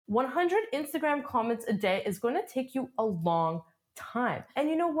100 Instagram comments a day is going to take you a long time. And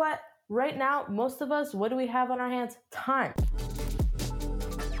you know what? Right now, most of us, what do we have on our hands? Time.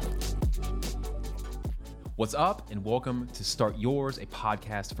 What's up, and welcome to Start Yours, a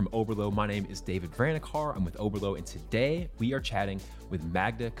podcast from Oberlo. My name is David Vranikar. I'm with Oberlo, and today we are chatting with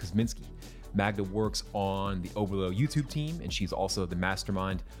Magda Kuzminski. Magda works on the Oberlo YouTube team, and she's also the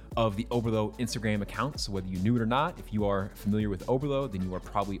mastermind of the Oberlo Instagram account. So whether you knew it or not, if you are familiar with Oberlo, then you are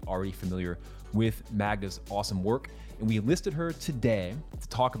probably already familiar with Magda's awesome work. And we enlisted her today to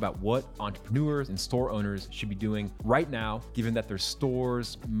talk about what entrepreneurs and store owners should be doing right now, given that their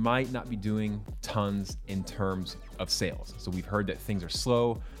stores might not be doing tons in terms of sales. So we've heard that things are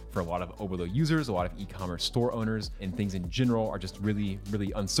slow for a lot of Oberlo users, a lot of e-commerce store owners, and things in general are just really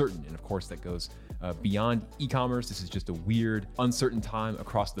uncertain. And of course, that goes beyond e-commerce. This is just a weird, uncertain time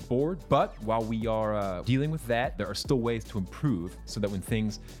across the board. But while we are dealing with that, there are still ways to improve so that when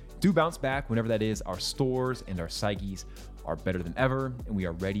things do bounce back, whenever that is, our stores and our psyches are better than ever, and we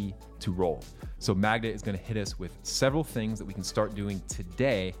are ready to roll. So Magda is going to hit us with several things that we can start doing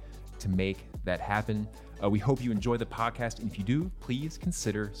today to make that happen. We hope you enjoy the podcast, and if you do, please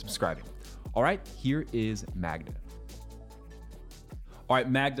consider subscribing. All right, here is Magda. All right,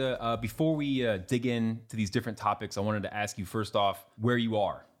 Magda, before we dig into these different topics, I wanted to ask you first off where you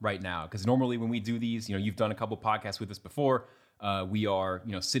are right now, because normally when we do these, you've done a couple podcasts with us before. We are,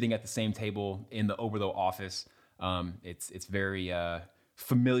 sitting at the same table in the Oberlo office. It's very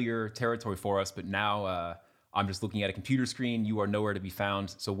familiar territory for us, but now I'm just looking at a computer screen. You are nowhere to be found.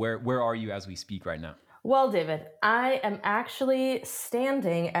 So where are you as we speak right now? Well, David, I am actually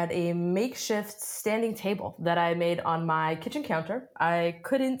standing at a makeshift standing table that I made on my kitchen counter. I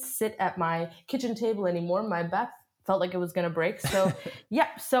couldn't sit at my kitchen table anymore. My back felt like it was going to break. So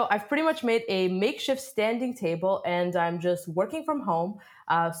so I've pretty much made a makeshift standing table, and I'm just working from home.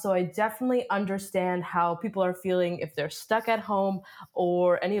 So I definitely understand how people are feeling if they're stuck at home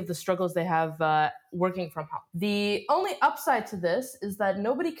or any of the struggles they have working from home. The only upside to this is that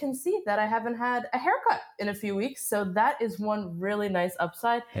nobody can see that I haven't had a haircut in a few weeks. So that is one really nice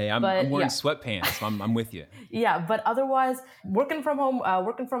upside. Hey, I'm wearing sweatpants. So I'm with you. Yeah, but otherwise, working from home,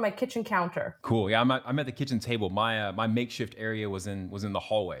 working from my kitchen counter. Cool. Yeah, I'm at the kitchen table. My makeshift area was in the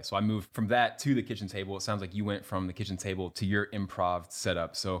hallway. So I moved from that to the kitchen table. It sounds like you went from the kitchen table to your improv setup.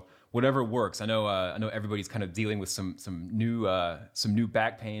 So whatever works. I know everybody's kind of dealing with some new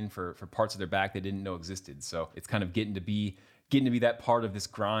back pain for parts of their back they didn't know existed. So it's kind of getting to be that part of this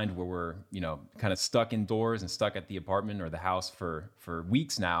grind where we're, kind of stuck indoors and stuck at the apartment or the house for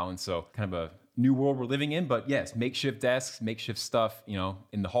weeks now. And so kind of a new world we're living in. But yes, makeshift desks, makeshift stuff,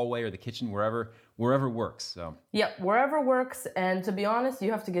 in the hallway or the kitchen, wherever works. So yeah, wherever works. And to be honest,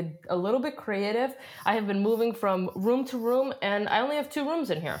 you have to get a little bit creative. I have been moving from room to room, and I only have 2 rooms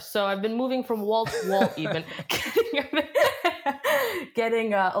in here. So I've been moving from wall to wall even.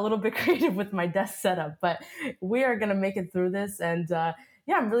 Getting a little bit creative with my desk setup, but we are going to make it through this. And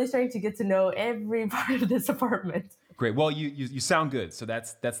I'm really starting to get to know every part of this apartment. Great. Well, you sound good. So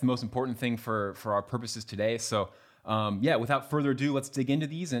that's the most important thing for our purposes today. So without further ado, let's dig into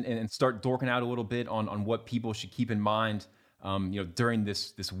these and start dorking out a little bit on what people should keep in mind, during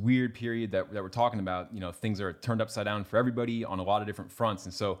this weird period that we're talking about. Things are turned upside down for everybody on a lot of different fronts.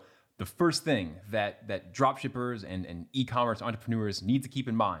 And so the first thing that dropshippers and e-commerce entrepreneurs need to keep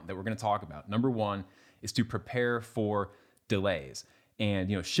in mind that we're going to talk about, number one, is to prepare for delays.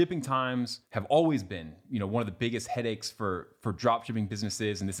 And shipping times have always been one of the biggest headaches for dropshipping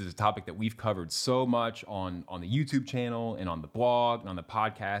businesses, and this is a topic that we've covered so much on the YouTube channel and on the blog and on the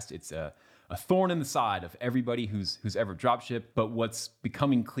podcast. It's a thorn in the side of everybody who's ever dropshipped. But what's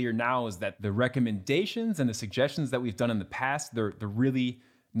becoming clear now is that the recommendations and the suggestions that we've done in the past, they're really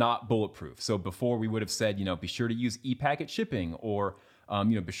not bulletproof. So before we would have said, be sure to use e-packet shipping, or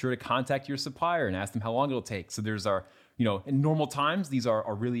be sure to contact your supplier and ask them how long it'll take. So there's our, in normal times, these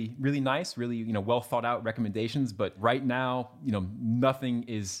are really nice, really, well thought out recommendations. But right now, nothing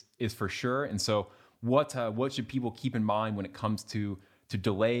is for sure. And so what should people keep in mind when it comes to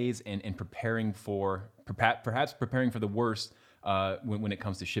delays and preparing for, perhaps preparing for the worst when it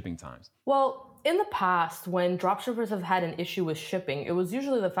comes to shipping times? Well, in the past, when dropshippers have had an issue with shipping, it was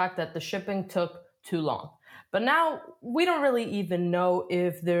usually the fact that the shipping took too long. But now we don't really even know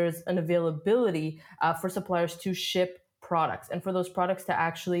if there's an availability for suppliers to ship products and for those products to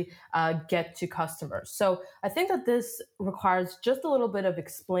actually get to customers. So I think that this requires just a little bit of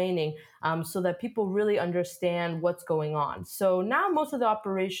explaining so that people really understand what's going on. So now most of the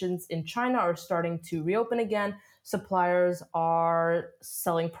operations in China are starting to reopen again. suppliers are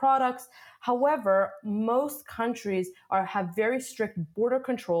selling products. However, most countries have very strict border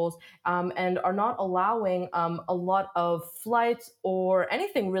controls and are not allowing a lot of flights or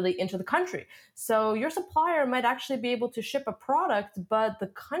anything really into the country. So your supplier might actually be able to ship a product, but the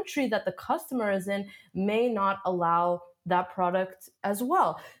country that the customer is in may not allow that product as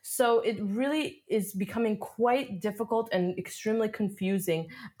well. So it really is becoming quite difficult and extremely confusing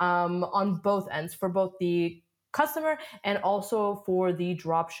on both ends for both the customer and also for the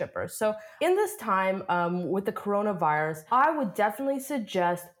drop shipper. So in this time with the coronavirus, I would definitely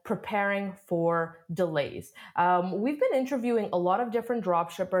suggest preparing for delays. We've been interviewing a lot of different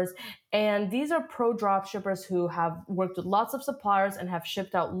drop shippers, and these are pro drop shippers who have worked with lots of suppliers and have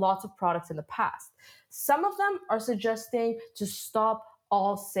shipped out lots of products in the past. Some of them are suggesting to stop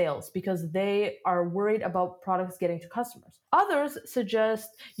all sales because they are worried about products getting to customers. Others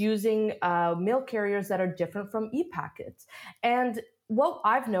suggest using mail carriers that are different from e-packets. And what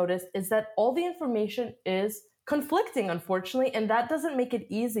I've noticed is that all the information is conflicting, unfortunately, and that doesn't make it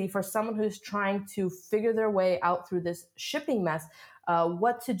easy for someone who's trying to figure their way out through this shipping mess,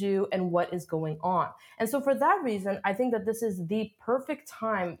 what to do and what is going on. And so for that reason, I think that this is the perfect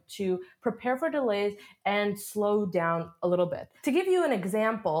time to prepare for delays and slow down a little bit. To give you an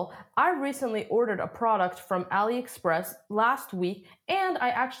example, I recently ordered a product from AliExpress last week, and I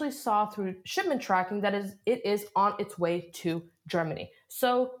actually saw through shipment tracking that it is on its way to Germany.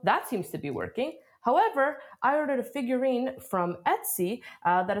 So that seems to be working. However, I ordered a figurine from Etsy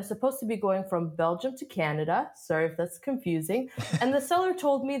that is supposed to be going from Belgium to Canada. Sorry if that's confusing. And the seller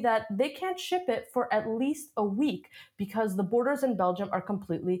told me that they can't ship it for at least a week because the borders in Belgium are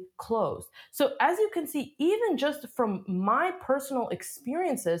completely closed. So as you can see, even just from my personal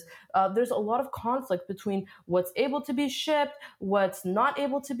experiences, there's a lot of conflict between what's able to be shipped, what's not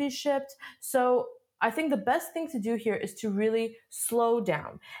able to be shipped. So I think the best thing to do here is to really slow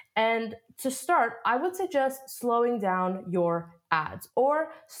down. And to start, I would suggest slowing down your ads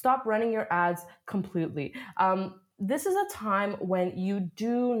or stop running your ads completely. This is a time when you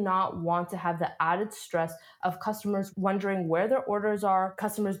do not want to have the added stress of customers wondering where their orders are,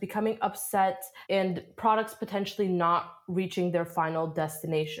 customers becoming upset, and products potentially not reaching their final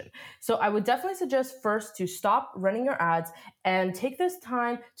destination. So I would definitely suggest first to stop running your ads and take this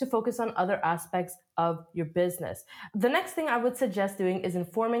time to focus on other aspects of your business. The next thing I would suggest doing is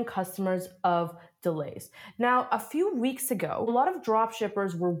informing customers of delays. Now, a few weeks ago, a lot of drop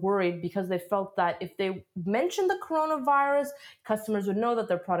shippers were worried because they felt that if they mentioned the coronavirus, customers would know that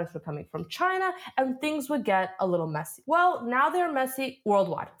their products were coming from China and things would get a little messy. Well, now they're messy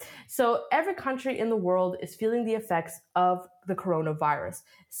worldwide. So every country in the world is feeling the effects of the coronavirus.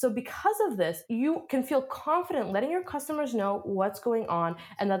 So because of this, you can feel confident letting your customers know what's going on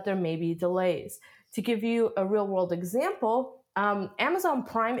and that there may be delays. To give you a real world example, Amazon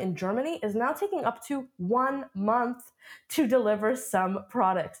Prime in Germany is now taking up to 1 month to deliver some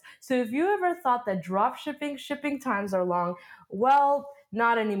products. So if you ever thought that drop shipping times are long, well,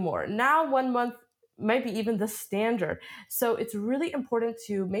 not anymore. Now 1 month might be even the standard. So it's really important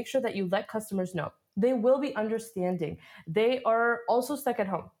to make sure that you let customers know. They will be understanding. They are also stuck at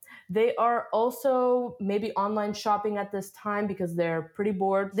home. They are also maybe online shopping at this time because they're pretty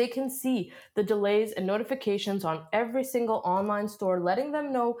bored. They can see the delays and notifications on every single online store, letting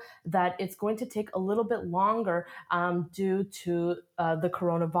them know that it's going to take a little bit longer due to the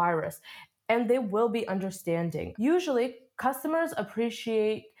coronavirus. And they will be understanding. Usually, customers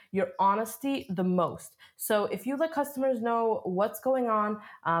appreciate your honesty the most. So if you let customers know what's going on,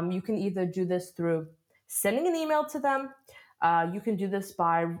 you can either do this through sending an email to them. You can do this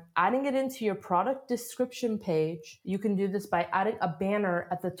by adding it into your product description page. You can do this by adding a banner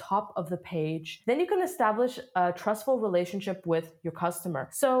at the top of the page. Then you can establish a trustful relationship with your customer.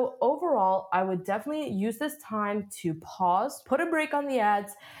 So overall, I would definitely use this time to pause, put a break on the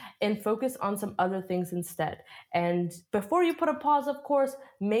ads, and focus on some other things instead. And before you put a pause, of course,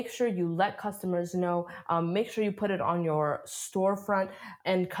 make sure you let customers know, make sure you put it on your storefront,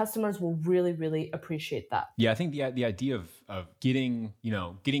 and customers will really, really appreciate that. Yeah, I think the idea of getting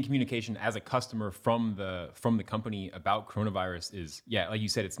communication as a customer from the company about coronavirus is, yeah, like you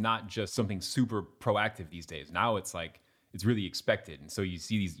said, it's not just something super proactive these days. Now it's like, it's really expected. And so you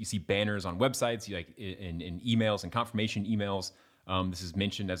see banners on websites, like in emails and confirmation emails. This is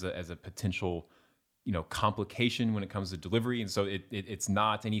mentioned as a potential, complication when it comes to delivery, and so it's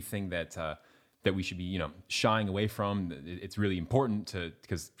not anything that we should be, shying away from. It's really important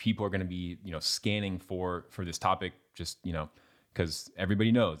because people are going to be, scanning for this topic, just because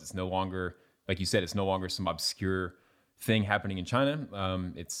everybody knows it's no longer, like you said, it's no longer some obscure thing happening in China.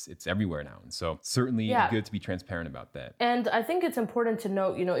 It's everywhere now. And so certainly good to be transparent about that. And I think it's important to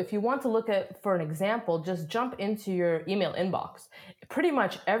note, if you want to look at, for an example, just jump into your email inbox. Pretty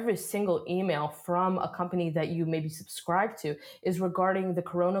much every single email from a company that you maybe subscribe to is regarding the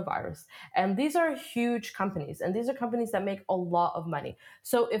coronavirus. And these are huge companies, and these are companies that make a lot of money.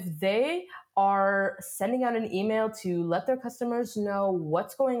 So if they are sending out an email to let their customers know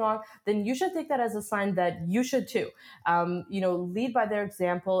what's going on, then you should take that as a sign that you should too. Lead by their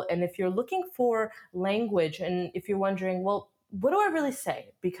example. And if you're looking for language, and if you're wondering, well, what do I really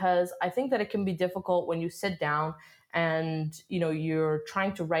say? Because I think that it can be difficult when you sit down and you're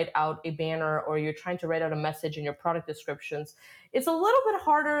trying to write out a banner or you're trying to write out a message in your product descriptions. It's a little bit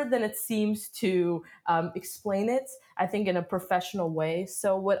harder than it seems to explain it, I think, in a professional way.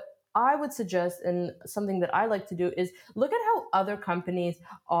 So what I would suggest, and something that I like to do, is look at how other companies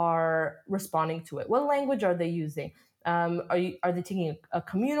are responding to it. What language are they using? Are they taking a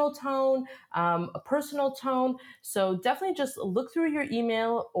communal tone, a personal tone? So definitely just look through your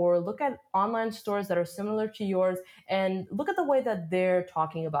email or look at online stores that are similar to yours and look at the way that they're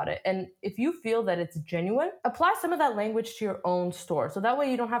talking about it. And if you feel that it's genuine, apply some of that language to your own store. So that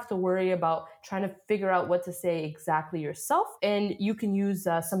way you don't have to worry about trying to figure out what to say exactly yourself. And you can use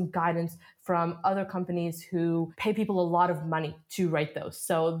some guidance from other companies who pay people a lot of money to write those.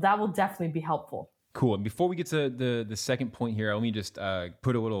 So that will definitely be helpful. Cool. And before we get to the second point here, let me just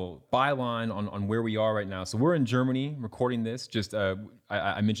put a little byline on where we are right now. So we're in Germany recording this. Just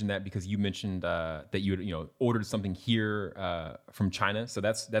I mentioned that because you mentioned that you ordered something here from China. So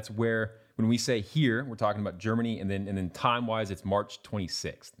that's where, when we say here, we're talking about Germany, and then time wise, it's March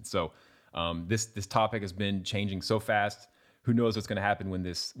 26th. And so this topic has been changing so fast. Who knows what's going to happen when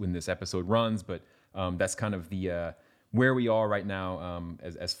this episode runs? But that's kind of the where we are right now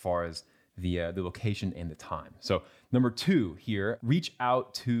as far as the location and the time. So number 2 here, reach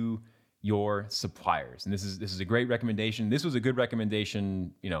out to your suppliers. And this is a great recommendation. This was a good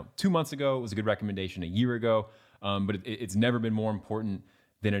recommendation, 2 months ago. It was a good recommendation a year ago. But it's never been more important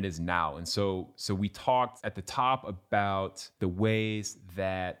than it is now. And so we talked at the top about the ways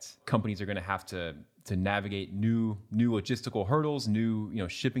that companies are going to have to navigate new logistical hurdles, new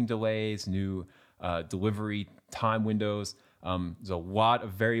shipping delays, new delivery time windows. There's a lot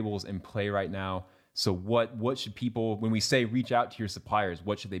of variables in play right now. So what should people, when we say reach out to your suppliers,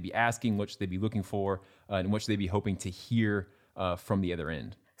 what should they be asking? What should they be looking for? And what should they be hoping to hear from the other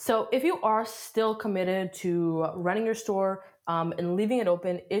end? So if you are still committed to running your store and leaving it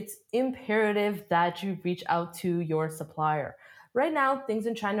open, it's imperative that you reach out to your supplier. Right now, things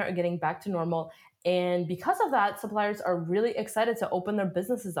in China are getting back to normal. And because of that, suppliers are really excited to open their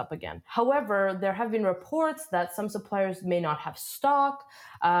businesses up again. However, there have been reports that some suppliers may not have stock,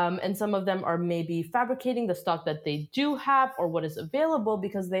 and some of them are maybe fabricating the stock that they do have or what is available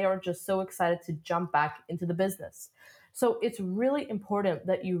because they are just so excited to jump back into the business. So it's really important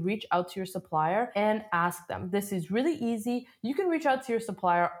that you reach out to your supplier and ask them. This is really easy. You can reach out to your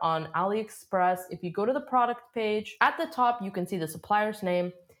supplier on AliExpress. If you go to the product page, at the top, you can see the supplier's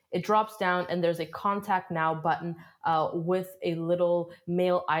name. It drops down and there's a contact now button with a little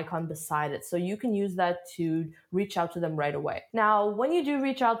mail icon beside it. So you can use that to reach out to them right away. Now, when you do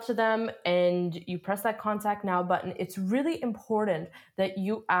reach out to them and you press that contact now button, it's really important that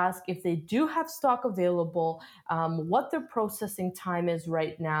you ask if they do have stock available, what their processing time is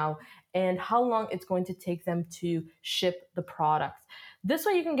right now, and how long it's going to take them to ship the product. This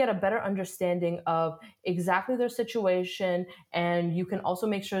way you can get a better understanding of exactly their situation, and you can also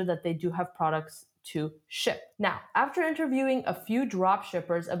make sure that they do have products to ship. Now, after interviewing a few drop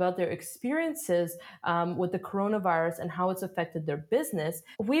shippers about their experiences with the coronavirus and how it's affected their business,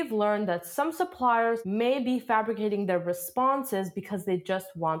 we've learned that some suppliers may be fabricating their responses because they just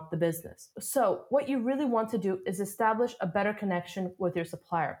want the business. So what you really want to do is establish a better connection with your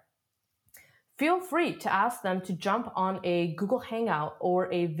supplier. Feel free to ask them to jump on a Google Hangout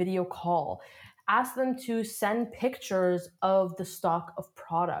or a video call. Ask them to send pictures of the stock of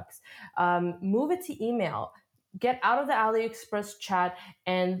products. Move it to email. Get out of the AliExpress chat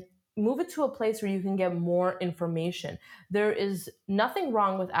and move it to a place where you can get more information. There is nothing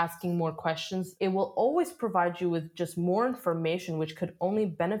wrong with asking more questions. It will always provide you with just more information, which could only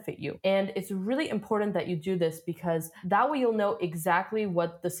benefit you. And it's really important that you do this because that way you'll know exactly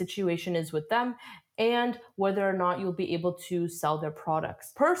what the situation is with them and whether or not you'll be able to sell their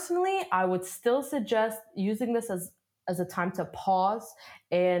products. Personally, I would still suggest using this as a time to pause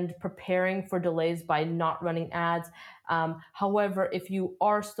and preparing for delays by not running ads. However, if you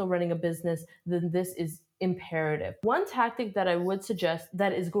are still running a business, then this is imperative. One tactic that I would suggest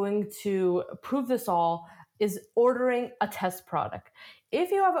that is going to prove this all is ordering a test product.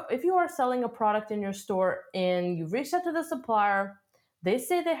 If you are selling a product in your store and you reach out to the supplier, they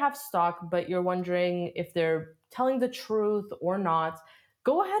say they have stock, but you're wondering if they're telling the truth or not,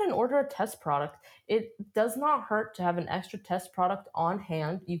 go ahead and order a test product. It does not hurt to have an extra test product on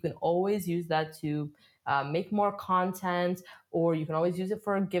hand. You can always use that to make more content, or you can always use it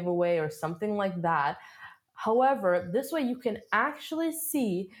for a giveaway or something like that. However, this way you can actually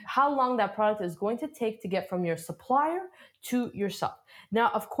see how long that product is going to take to get from your supplier to yourself.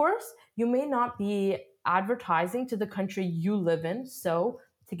 Now, of course, you may not be advertising to the country you live in. So,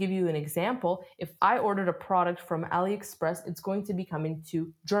 to give you an example, if I ordered a product from AliExpress, it's going to be coming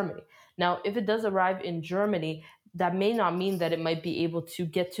to Germany. Now, if it does arrive in Germany, that may not mean that it might be able to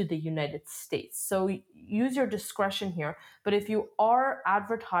get to the United States. So use your discretion here. But if you are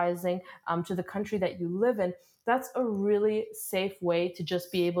advertising to the country that you live in, that's a really safe way to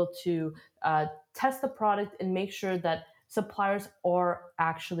just be able to test the product and make sure that suppliers are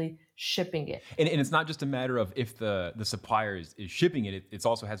actually shipping it. And it's not just a matter of if the supplier is shipping it, it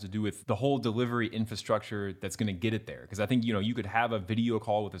also has to do with the whole delivery infrastructure that's going to get it there. Because I think, you could have a video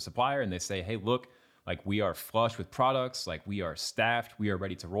call with a supplier and they say, hey, look, like we are flush with products, like we are staffed, we are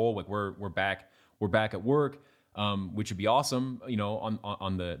ready to roll, like we're back at work, which would be awesome,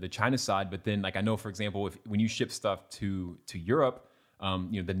 on the China side. But then, like I know, for example, when you ship stuff to Europe,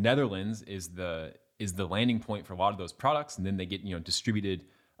 the Netherlands is the landing point for a lot of those products, and then they get distributed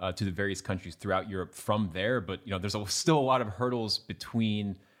to the various countries throughout Europe from there. But there's still a lot of hurdles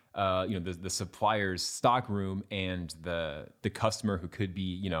between the supplier's stockroom and the customer, who could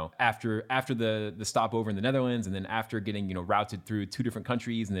be after the stopover in the Netherlands, and then after getting routed through 2 different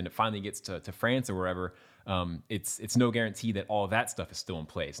countries, and then it finally gets to France or wherever. It's no guarantee that all of that stuff is still in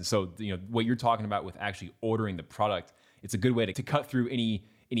place. And so what you're talking about with actually ordering the product, it's a good way to cut through any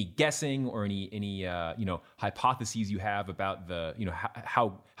guessing or any hypotheses you have about the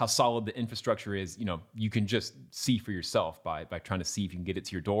how solid the infrastructure is. You can just see for yourself by trying to see if you can get it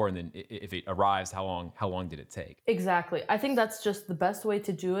to your door, and then if it arrives, how long did it take? Exactly. I think that's just the best way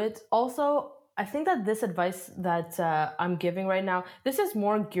to do it. Also, I think that this advice that I'm giving right now, this is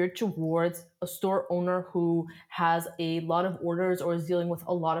more geared towards a store owner who has a lot of orders or is dealing with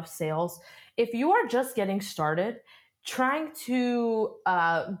a lot of sales. If you are just getting started, trying to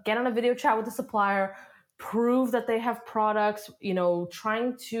get on a video chat with the supplier, prove that they have products,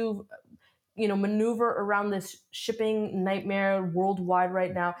 trying to maneuver around this shipping nightmare worldwide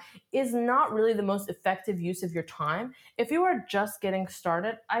right now is not really the most effective use of your time. If you are just getting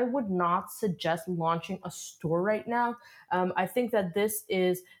started, I would not suggest launching a store right now. I think that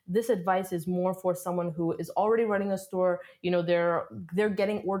this advice is more for someone who is already running a store. They're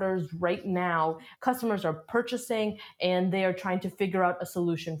getting orders right now. Customers are purchasing and they are trying to figure out a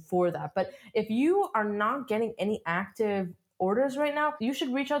solution for that. But if you are not getting any active orders right now, you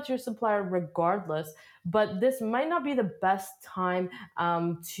should reach out to your supplier regardless. But this might not be the best time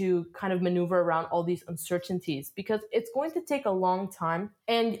to kind of maneuver around all these uncertainties, because it's going to take a long time.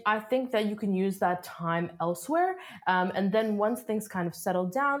 And I think that you can use that time elsewhere. And then once things kind of settle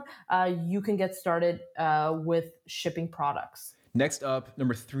down, you can get started with shipping products. Next up,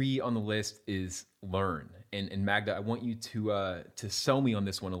 number 3 on the list is learn. And Magda, I want you to sell me on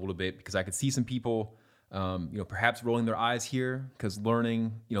this one a little bit, because I could see some people perhaps rolling their eyes here, because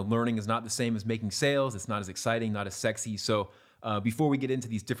learning is not the same as making sales. It's not as exciting, not as sexy. So before we get into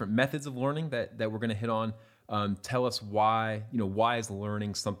these different methods of learning that we're going to hit on, tell us why is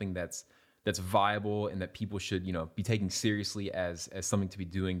learning something that's viable and that people should be taking seriously as something to be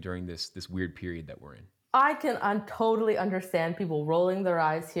doing during this weird period that we're in. I can totally understand people rolling their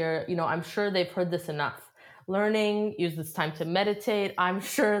eyes here. I'm sure they've heard this enough. Learning, use this time to meditate. I'm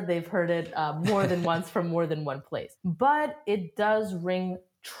sure they've heard it more than once from more than one place. But it does ring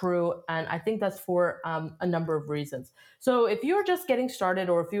true, and I think that's for a number of reasons. So if you're just getting started,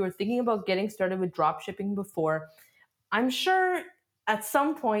 or if you were thinking about getting started with dropshipping before, I'm sure at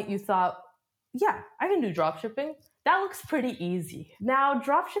some point you thought, yeah, I can do dropshipping. That looks pretty easy. Now,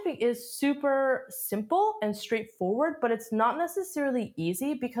 dropshipping is super simple and straightforward, but it's not necessarily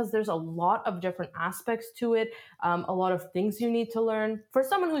easy, because there's a lot of different aspects to it, a lot of things you need to learn. For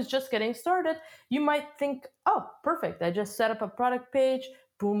someone who's just getting started, you might think, oh, perfect, I just set up a product page,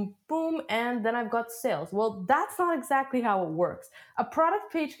 boom, boom, and then I've got sales. Well, that's not exactly how it works. A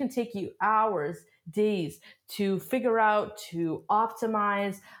product page can take you hours, days to figure out, to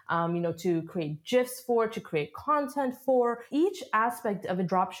optimize, to create GIFs for, to create content for. Each aspect of a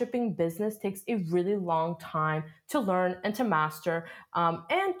dropshipping business takes a really long time to learn and to master,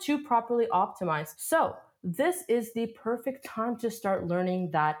 and to properly optimize. So this is the perfect time to start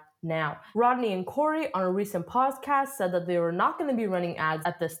learning that now. Rodney and Corey on a recent podcast said that they were not going to be running ads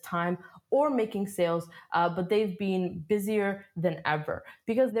at this time or making sales, but they've been busier than ever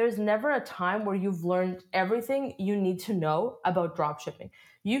because there's never a time where you've learned everything you need to know about dropshipping.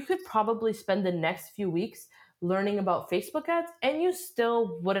 You could probably spend the next few weeks learning about Facebook ads and you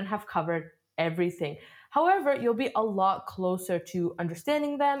still wouldn't have covered everything. However, you'll be a lot closer to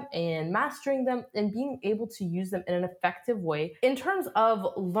understanding them and mastering them and being able to use them in an effective way. In terms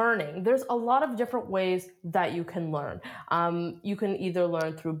of learning, there's a lot of different ways that you can learn. You can either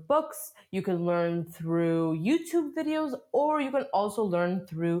learn through books, you can learn through YouTube videos, or you can also learn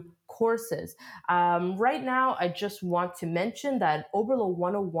through courses. Right now, I just want to mention that Oberlo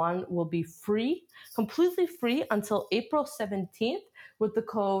 101 will be free, completely free until April 17th with the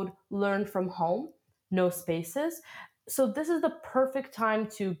code Learn From Home. No spaces. So this is the perfect time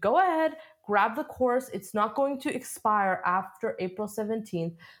to go ahead, grab the course. It's not going to expire after April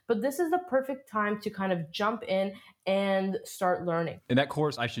 17th, but this is the perfect time to kind of jump in and start learning. And that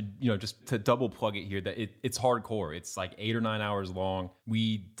course, I should, just to double plug it here, that it's hardcore. It's like 8 or 9 hours long.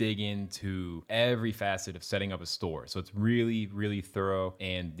 We dig into every facet of setting up a store. So it's really, really thorough.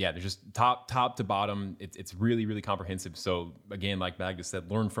 And yeah, there's just top to bottom. It's really, really comprehensive. So again, like Magda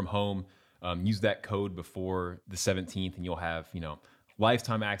said, learn from home. Use that code before the 17th and you'll have,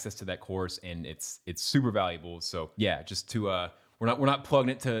 lifetime access to that course, and it's super valuable. So yeah, just to we're not plugging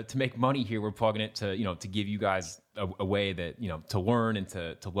it to make money here. We're plugging it to to give you guys a way that to learn and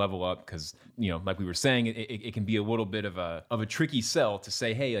to level up, because like we were saying, it can be a little bit of a tricky sell to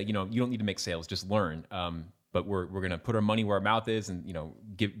say, hey, you don't need to make sales, just learn. But we're gonna put our money where our mouth is, and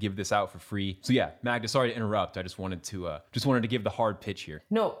give this out for free. So yeah, Magda, sorry to interrupt. I just wanted to give the hard pitch here.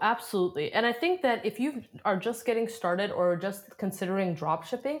 No, absolutely. And I think that if you are just getting started or just considering drop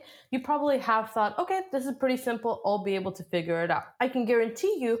shipping, you probably have thought, okay, this is pretty simple. I'll be able to figure it out. I can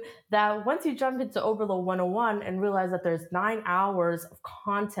guarantee you that once you jump into Oberlo 101 and realize that there's 9 hours of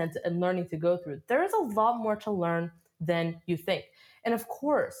content and learning to go through, there is a lot more to learn than you think. And of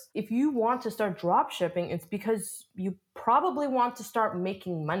course, if you want to start drop shipping, it's because you probably want to start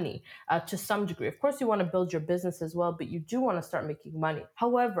making money to some degree. Of course, you want to build your business as well, but you do want to start making money.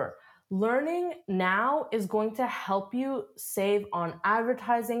 However, learning now is going to help you save on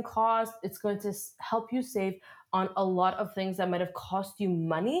advertising costs. It's going to help you save on a lot of things that might have cost you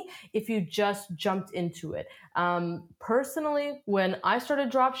money if you just jumped into it. Personally, when I started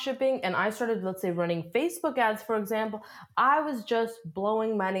drop shipping and I started, let's say, running Facebook ads, for example, I was just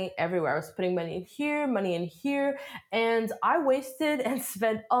blowing money everywhere. I was putting money in here, and I wasted and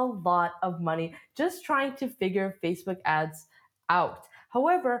spent a lot of money just trying to figure Facebook ads out.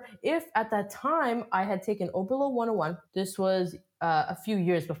 However, if at that time I had taken Oberlo 101, this was a few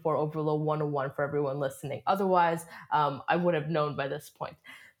years before Oberlo 101 for everyone listening. Otherwise, I would have known by this point.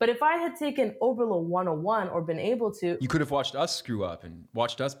 But if I had taken Oberlo 101 or been able to... You could have watched us screw up and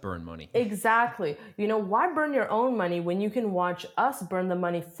watched us burn money. Exactly. Why burn your own money when you can watch us burn the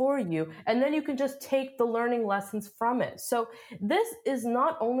money for you, and then you can just take the learning lessons from it. So this is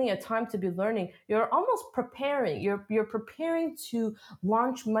not only a time to be learning, you're almost preparing. You're preparing to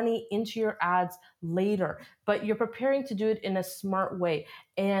launch money into your ads later, but you're preparing to do it in a smart way.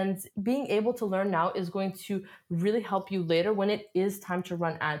 And being able to learn now is going to really help you later when it is time to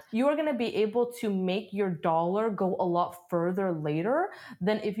run ads. You are going to be able to make your dollar go a lot further later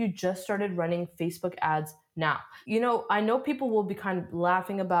than if you just started running Facebook ads now. I know people will be kind of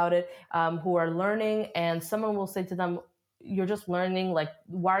laughing about it who are learning, and someone will say to them, you're just learning, like,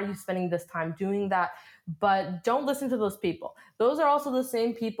 why are you spending this time doing that? But don't listen to those people. Those are also the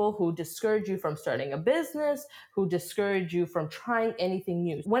same people who discourage you from starting a business, who discourage you from trying anything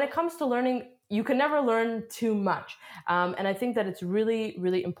new. When it comes to learning, you can never learn too much. And I think that it's really,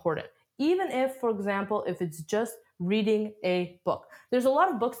 really important. Even if, for example, if it's just reading a book. There's a lot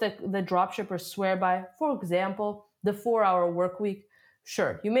of books that the dropshippers swear by. For example, The 4-Hour Workweek.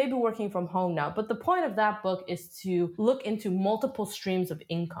 Sure, you may be working from home now, but the point of that book is to look into multiple streams of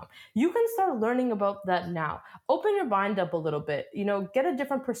income. You can start learning about that now. Open your mind up a little bit, get a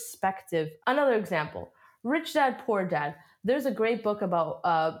different perspective. Another example, Rich Dad, Poor Dad. There's a great book about,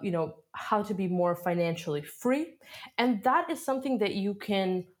 how to be more financially free. And that is something that you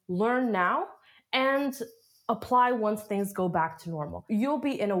can learn now and apply once things go back to normal. You'll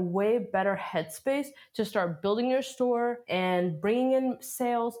be in a way better headspace to start building your store and bringing in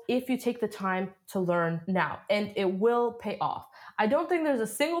sales if you take the time to learn now, and it will pay off. I don't think there's a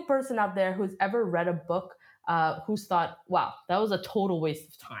single person out there who's ever read a book who's thought, wow, that was a total waste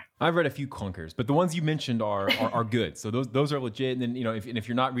of time. I've read a few clunkers, but the ones you mentioned are good. So those are legit. And then, if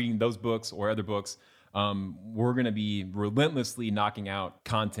you're not reading those books or other books, we're going to be relentlessly knocking out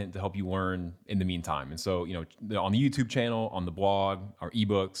content to help you learn in the meantime. And so, on the YouTube channel, on the blog, our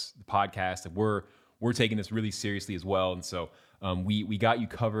ebooks, the podcast, we're taking this really seriously as well. And so we got you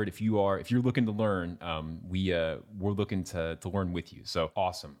covered. If you're looking to learn, we're looking to learn with you. So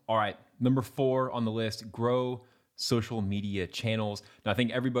awesome. All right. Number 4 on the list, grow social media channels. Now, I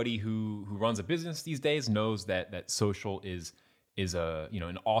think everybody who runs a business these days knows that social is a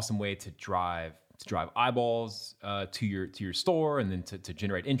an awesome way to drive eyeballs to your store, and then to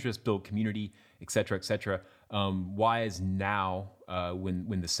generate interest, build community, et cetera, et cetera. Why is now,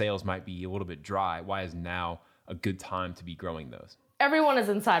 when the sales might be a little bit dry, why is now a good time to be growing those? Everyone is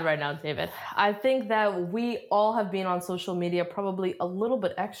inside right now, David. I think that we all have been on social media probably a little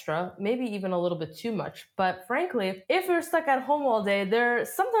bit extra, maybe even a little bit too much. But frankly, if you're stuck at home all day, there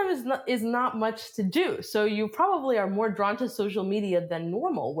sometimes is not much to do. So you probably are more drawn to social media than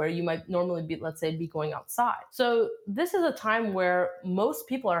normal, where you might normally be, let's say, be going outside. So this is a time where most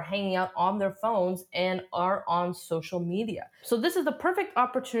people are hanging out on their phones and are on social media. So this is the perfect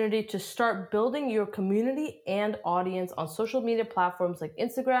opportunity to start building your community and audience on social media platforms like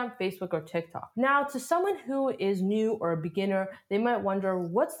Instagram, Facebook, or TikTok. Now, to someone who is new or a beginner, they might wonder,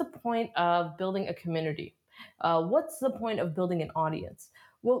 what's the point of building a community? What's the point of building an audience?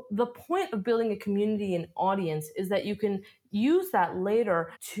 Well, the point of building a community and audience is that you can use that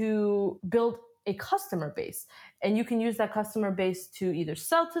later to build a customer base. And you can use that customer base to either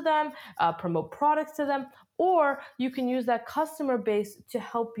sell to them, promote products to them, or you can use that customer base to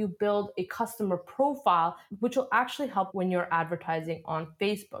help you build a customer profile, which will actually help when you're advertising on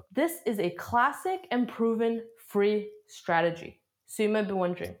Facebook. This is a classic and proven free strategy. So you might be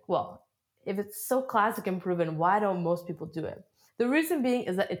wondering, well, if it's so classic and proven, why don't most people do it? The reason being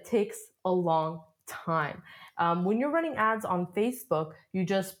is that it takes a long time. When you're running ads on Facebook, you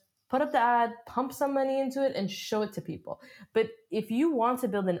just put up the ad, pump some money into it, and show it to people. But if you want to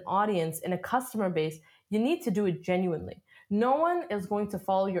build an audience and a customer base, you need to do it genuinely. No one is going to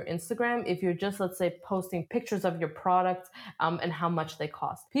follow your Instagram if you're just, let's say, posting pictures of your product and how much they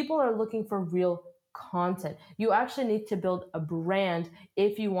cost. People are looking for real content. You actually need to build a brand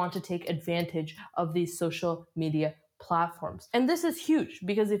if you want to take advantage of these social media platforms. And this is huge,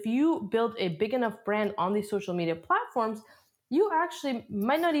 because if you build a big enough brand on these social media platforms, you actually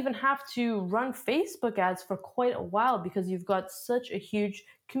might not even have to run Facebook ads for quite a while, because you've got such a huge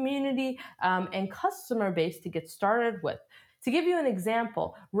community and customer base to get started with. To give you an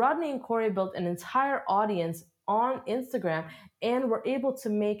example, Rodney and Corey built an entire audience on Instagram and were able to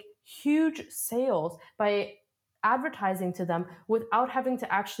make huge sales by advertising to them without having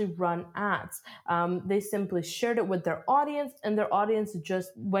to actually run ads. They simply shared it with their audience, and their audience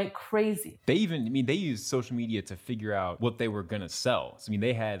just went crazy. They used social media to figure out what they were going to sell. So,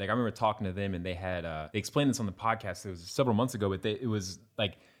 they had, I remember talking to them, and they had, they explained this on the podcast. It was several months ago, but it was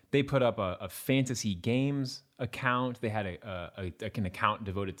like, they put up a fantasy games account. They had an account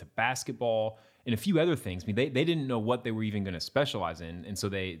devoted to basketball and a few other things. They didn't know what they were even going to specialize in, and so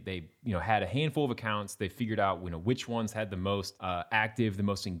they had a handful of accounts. They figured out which ones had the most active, the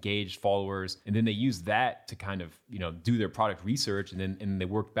most engaged followers, and then they used that to kind of do their product research, and they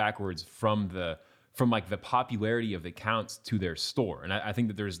worked backwards from the popularity of the accounts to their store. And I think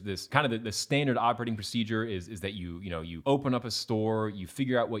that there's this kind of the standard operating procedure is that you open up a store, you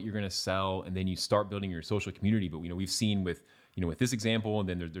figure out what you're going to sell, and then you start building your social community. But we've seen with this example, and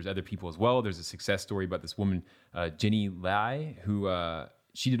then there's other people as well. There's a success story about this woman, Jenny Lai, who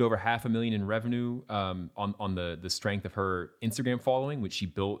she did over $500,000 in revenue on the strength of her Instagram following, which she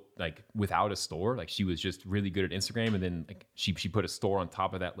built without a store. She was just really good at Instagram, and then she put a store on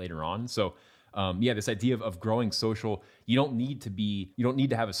top of that later on. So this idea of growing social, you don't need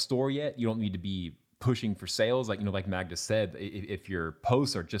to have a store yet. You don't need to be pushing for sales. Like Magda said, if your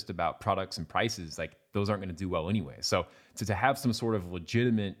posts are just about products and prices, those aren't going to do well anyway. So to have some sort of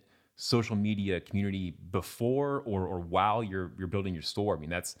legitimate social media community before or while you're building your store,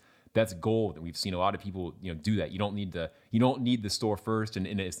 that's gold. And we've seen a lot of people do that. You don't need the store first, and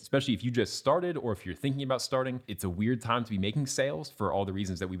especially if you just started or if you're thinking about starting, it's a weird time to be making sales for all the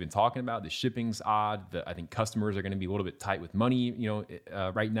reasons that we've been talking about. The shipping's odd. I think customers are going to be a little bit tight with money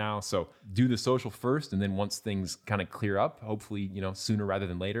right now. So do the social first, and then once things kind of clear up, hopefully sooner rather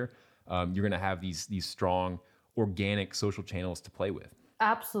than later, you're going to have these strong organic social channels to play with.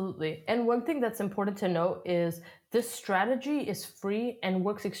 Absolutely. And one thing that's important to note is this strategy is free and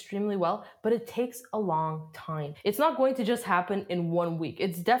works extremely well, but it takes a long time. It's not going to just happen in 1 week.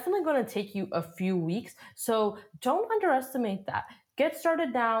 It's definitely going to take you a few weeks. So don't underestimate that. Get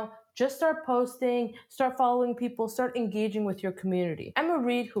started now, just start posting, start following people, start engaging with your community. Emma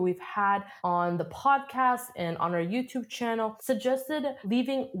Reed, who we've had on the podcast and on our YouTube channel, suggested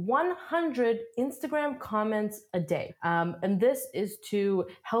leaving 100 Instagram comments a day. And this is to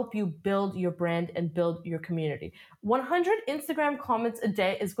help you build your brand and build your community. 100 Instagram comments a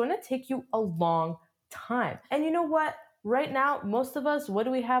day is going to take you a long time. And you know what? Right now, most of us, what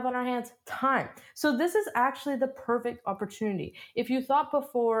do we have on our hands? Time. So this is actually the perfect opportunity. If you thought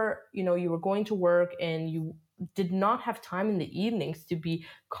before, you were going to work and you did not have time in the evenings to be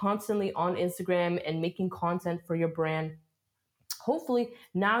constantly on Instagram and making content for your brand, hopefully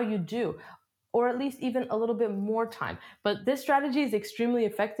now you do, or at least even a little bit more time. But this strategy is extremely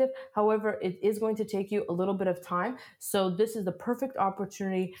effective. However, it is going to take you a little bit of time. So this is the perfect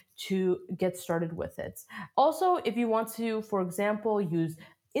opportunity to get started with it. Also, if you want to, for example, use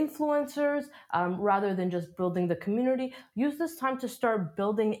influencers rather than just building the community, use this time to start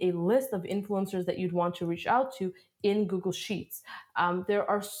building a list of influencers that you'd want to reach out to in Google Sheets. There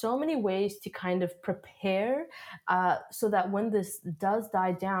are so many ways to kind of prepare so that when this does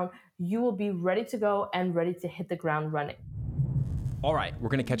die down, you will be ready to go and ready to hit the ground running. All right, we're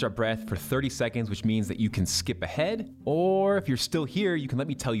gonna catch our breath for 30 seconds, which means that you can skip ahead, or if you're still here, you can let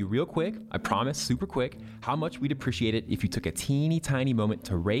me tell you real quick, I promise, super quick, how much we'd appreciate it if you took a teeny tiny moment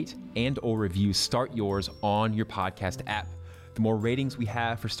to rate and or review Start Yours on your podcast app. The more ratings we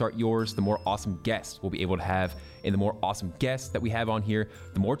have for Start Yours, the more awesome guests we'll be able to have. And the more awesome guests that we have on here,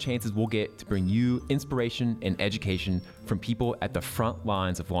 the more chances we'll get to bring you inspiration and education from people at the front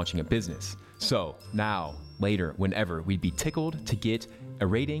lines of launching a business. So now, later, whenever, we'd be tickled to get a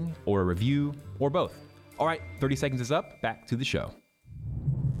rating or a review or both. All right, 30 seconds is up. Back to the show.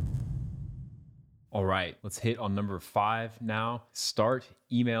 All right, let's hit on number 5 now. Start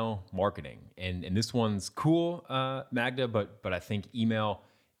email marketing. And this one's cool, Magda, but I think email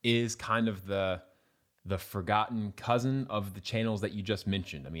is kind of the forgotten cousin of the channels that you just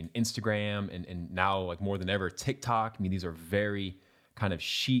mentioned. I mean, Instagram and now like more than ever, TikTok. I mean, these are very kind of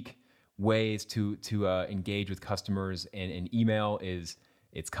chic ways to engage with customers, and email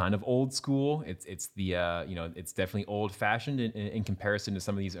it's kind of old school. It's the it's definitely old fashioned in comparison to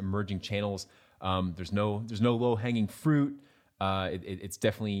some of these emerging channels. There's no low hanging fruit. It's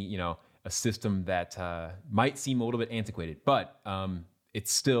definitely a system that might seem a little bit antiquated, but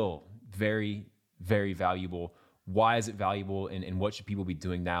it's still very, very valuable. Why is it valuable, and what should people be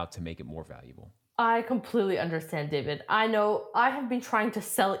doing now to make it more valuable? I completely understand, David. I know I have been trying to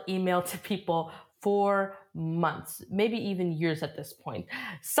sell email to people for months, maybe even years at this point.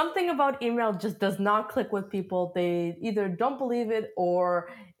 Something about email just does not click with people. They either don't believe it, or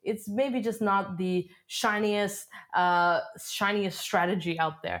it's maybe just not the shiniest strategy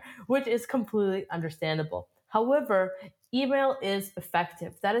out there, which is completely understandable. However, email is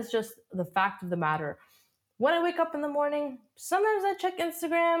effective. That is just the fact of the matter. When I wake up in the morning, sometimes I check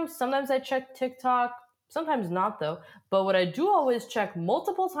Instagram, sometimes I check TikTok, sometimes not though. But what I do always check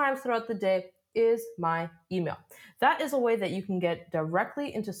multiple times throughout the day is my email. That is a way that you can get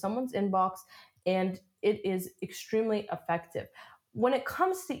directly into someone's inbox, and it is extremely effective. When it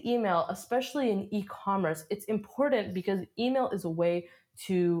comes to email, especially in e-commerce, it's important because email is a way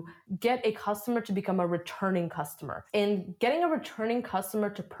to get a customer to become a returning customer. And getting a returning customer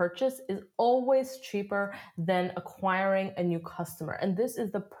to purchase is always cheaper than acquiring a new customer. And this is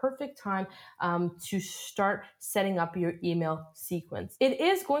the perfect time to start setting up your email sequence. It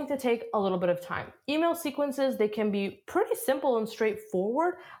is going to take a little bit of time. Email sequences, they can be pretty simple and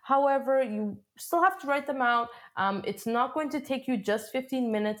straightforward. However, you still have to write them out. It's not going to take you just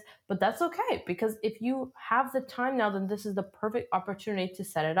 15 minutes, but that's okay, because if you have the time now, then this is the perfect opportunity to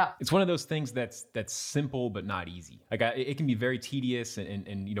set it up. It's one of those things that's simple but not easy. Like it can be very tedious, and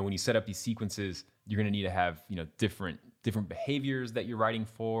when you set up these sequences, you're going to need to have different behaviors that you're writing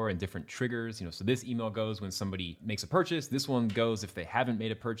for and different triggers. So this email goes when somebody makes a purchase. This one goes if they haven't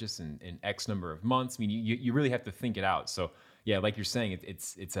made a purchase in X number of months. I mean, you really have to think it out. So yeah, like you're saying,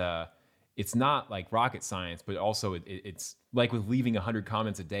 it's not like rocket science, but also it's like with leaving 100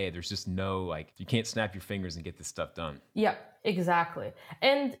 comments a day, there's just no, you can't snap your fingers and get this stuff done. Yeah, exactly.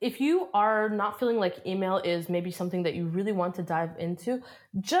 And if you are not feeling like email is maybe something that you really want to dive into,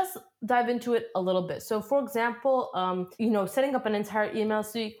 just dive into it a little bit. So for example, setting up an entire email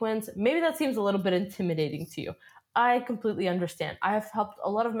sequence, maybe that seems a little bit intimidating to you. I completely understand. I have helped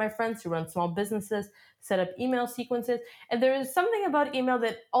a lot of my friends who run small businesses set up email sequences, and there is something about email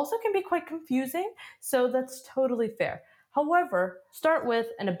that also can be quite confusing, so that's totally fair. However, start with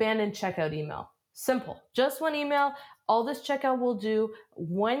an abandoned checkout email. Simple, just one email. All this checkout will do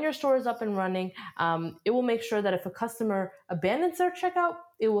when your store is up and running, it will make sure that if a customer abandons their checkout,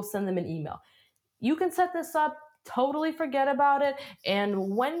 it will send them an email. You can set this up, totally forget about it.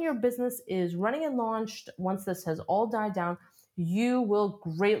 And when your business is running and launched, once this has all died down, you will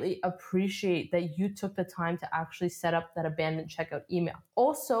greatly appreciate that you took the time to actually set up that abandoned checkout email.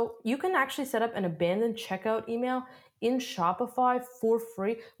 Also, you can actually set up an abandoned checkout email in Shopify for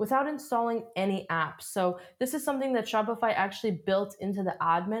free without installing any apps. So this is something that Shopify actually built into the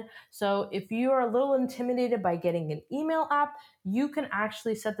admin. So if you are a little intimidated by getting an email app, you can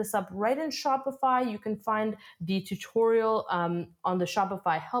actually set this up right in Shopify. You can find the tutorial on the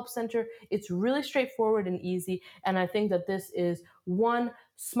Shopify Help Center. It's really straightforward and easy. And I think that this is one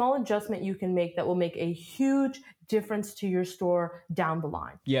small adjustment you can make that will make a huge difference to your store down the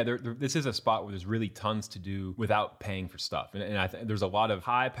line. Yeah, this is a spot where there's really tons to do without paying for stuff. And I think there's a lot of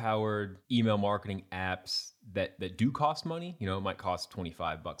high-powered email marketing apps that do cost money. You know, it might cost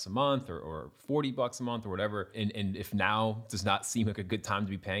 $25 a month or $40 a month or whatever. And if now does not seem like a good time to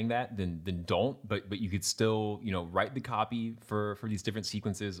be paying that, then don't. But you could still, you know, write the copy for these different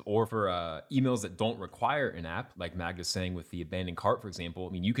sequences, or for emails that don't require an app, like Magda's saying with the abandoned cart, for example.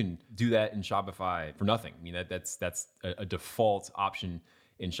 I mean, you can do that in Shopify for nothing. I mean, that's a default option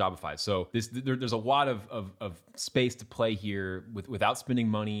in Shopify. So there's a lot of space to play here without spending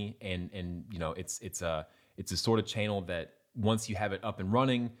money, and you know, it's a sort of channel that once you have it up and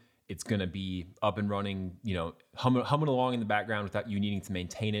running, it's going to be up and running, you know, humming along in the background without you needing to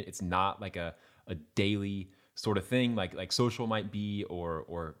maintain it. It's not like a daily sort of thing like social might be,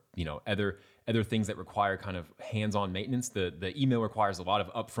 or you know, other things that require kind of hands-on maintenance. The email requires a lot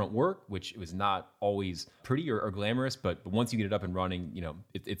of upfront work, which was not always pretty or glamorous, but once you get it up and running, you know,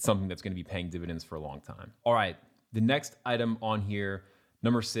 it's something that's going to be paying dividends for a long time. All right, the next item on here,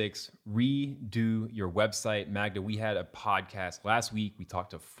 number 6, redo your website. Magda, we had a podcast last week. We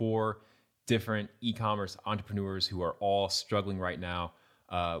talked to 4 different e-commerce entrepreneurs who are all struggling right now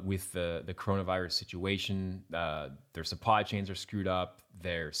with the coronavirus situation. Their supply chains are screwed up.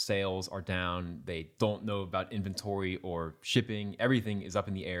 Their sales are down. They don't know about inventory or shipping. Everything is up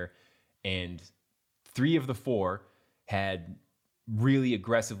in the air. And 3 of the 4 had really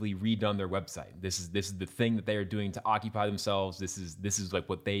aggressively redone their website. This is the thing that they are doing to occupy themselves. This is like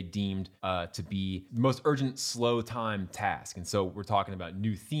what they deemed to be the most urgent, slow time task. And so we're talking about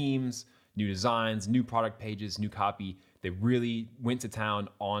new themes, new designs, new product pages, new copy. They really went to town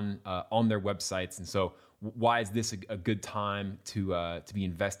on their websites. And so why is this a good time to be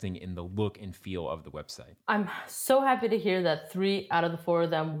investing in the look and feel of the website? I'm so happy to hear that 3 out of the 4 of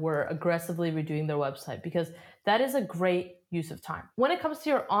them were aggressively redoing their website, because that is a great use of time. When it comes to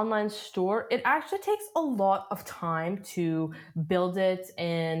your online store, it actually takes a lot of time to build it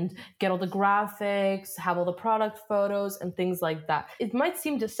and get all the graphics, have all the product photos and things like that. It might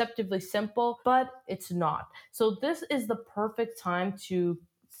seem deceptively simple, but it's not. So this is the perfect time to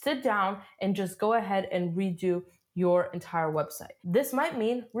sit down and just go ahead and redo your entire website. This might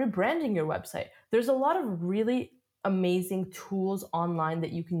mean rebranding your website. There's a lot of really amazing tools online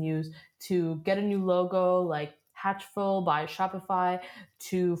that you can use to get a new logo, like Hatchful by Shopify,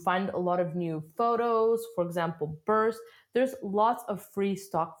 to find a lot of new photos, for example, Burst. There's lots of free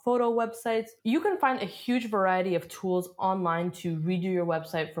stock photo websites. You can find a huge variety of tools online to redo your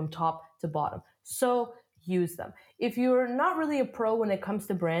website from top to bottom. So use them. If you're not really a pro when it comes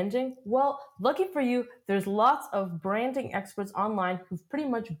to branding, well, lucky for you, there's lots of branding experts online who've pretty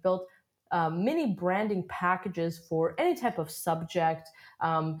much built mini branding packages for any type of subject,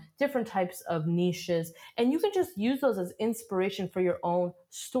 different types of niches, and you can just use those as inspiration for your own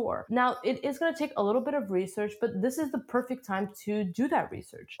store. Now, it is going to take a little bit of research, but this is the perfect time to do that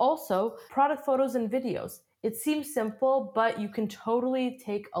research. Also, product photos and videos. It seems simple, but you can totally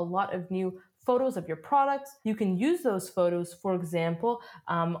take a lot of new photos of your products. You can use those photos, for example,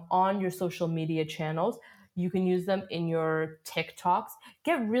 on your social media channels. You can use them in your TikToks.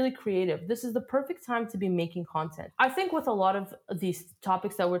 Get really creative. This is the perfect time to be making content. I think with a lot of these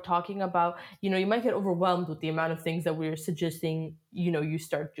topics that we're talking about, you might get overwhelmed with the amount of things that we're suggesting, you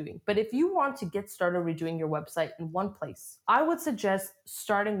start doing. But if you want to get started redoing your website in one place, I would suggest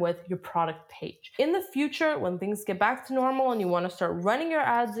starting with your product page. In the future, when things get back to normal and you want to start running your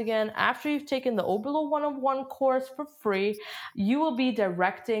ads again, after you've taken the Oberlo 101 course for free, you will be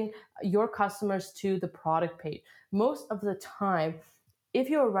directing your customers to the product page. Most of the time, if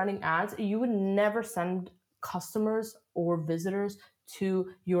you're running ads, you would never send customers or visitors to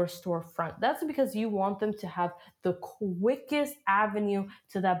your storefront. That's because you want them to have the quickest avenue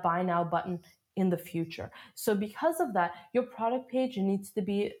to that buy now button in the future. So because of that, your product page needs to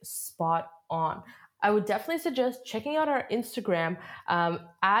be spot on. I would definitely suggest checking out our Instagram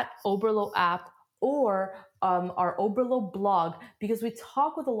at Oberlo app or our Oberlo blog, because we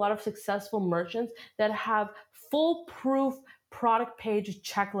talk with a lot of successful merchants that have foolproof product page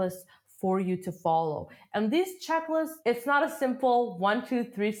checklists for you to follow. And these checklists, it's not a simple 1, 2,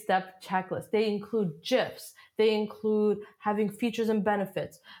 3 step checklist. They include GIFs, they include having features and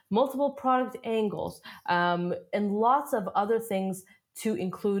benefits, multiple product angles, and lots of other things to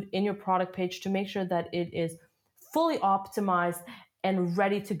include in your product page to make sure that it is fully optimized and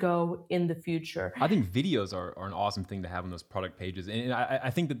ready to go in the future. I think videos are an awesome thing to have on those product pages. And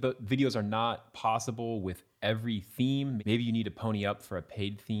I think that the videos are not possible with every theme. Maybe you need to pony up for a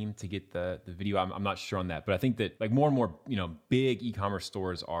paid theme to get the video. I'm not sure on that. But I think that like more and more, big e-commerce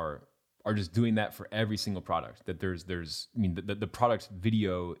stores are just doing that for every single product. That the product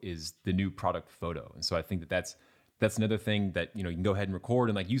video is the new product photo. And so I think that's another thing that you can go ahead and record,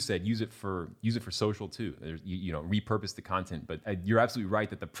 and like you said, use it for social too. Repurpose the content. But you're absolutely right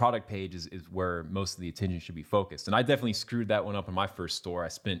that the product page is where most of the attention should be focused. And I definitely screwed that one up in my first store. I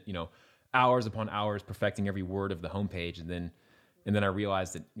spent hours upon hours perfecting every word of the homepage, and then I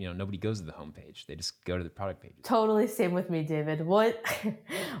realized that nobody goes to the homepage; they just go to the product page. Totally same with me, David. What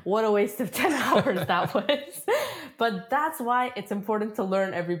a waste of 10 hours that was. But that's why it's important to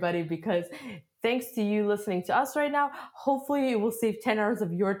learn, everybody, because thanks to you listening to us right now, hopefully it will save 10 hours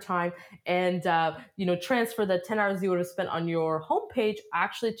of your time and transfer the 10 hours you would have spent on your homepage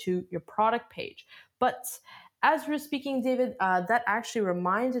actually to your product page. But as we were speaking, David, that actually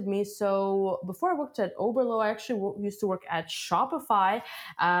reminded me. So before I worked at Oberlo, I actually used to work at Shopify.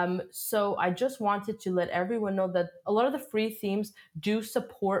 So I just wanted to let everyone know that a lot of the free themes do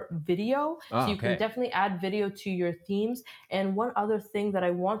support video. So you can definitely add video to your themes. And one other thing that I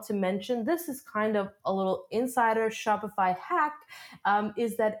want to mention, this is kind of a little insider Shopify hack,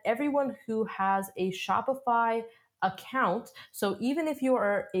 is that everyone who has a Shopify account, so even if you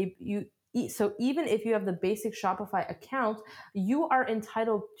have the basic Shopify account, you are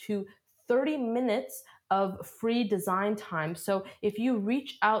entitled to 30 minutes of free design time. So if you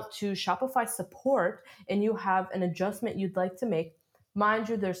reach out to Shopify support and you have an adjustment you'd like to make, mind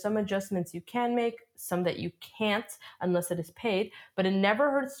you, there's some adjustments you can make, some that you can't unless it is paid, but it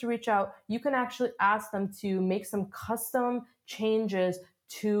never hurts to reach out. You can actually ask them to make some custom changes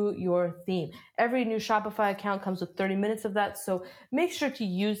to your theme. Every new Shopify account comes with 30 minutes of that. So make sure to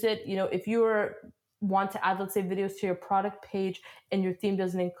use it. If you want to add, let's say, videos to your product page and your theme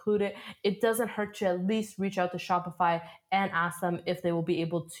doesn't include it, it doesn't hurt to at least reach out to Shopify and ask them if they will be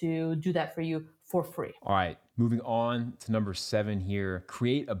able to do that for you for free. All right, moving on to number 7 here,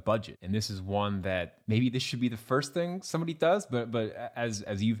 create a budget. And this is one that maybe this should be the first thing somebody does, but as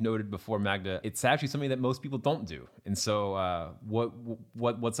you've noted before, Magda, it's actually something that most people don't do. And so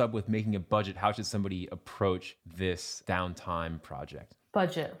what's up with making a budget? How should somebody approach this downtime project?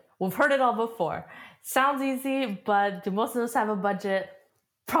 Budget. We've heard it all before. Sounds easy, but do most of us have a budget?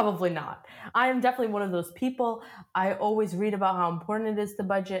 Probably not. I am definitely one of those people. I always read about how important it is to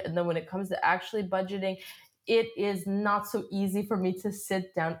budget. And then when it comes to actually budgeting, it is not so easy for me to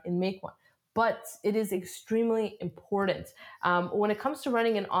sit down and make one. But it is extremely important. When it comes to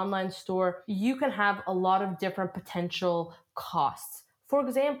running an online store, you can have a lot of different potential costs. For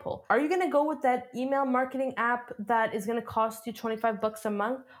example, are you going to go with that email marketing app that is going to cost you $25 a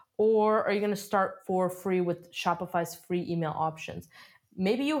month? Or are you going to start for free with Shopify's free email options?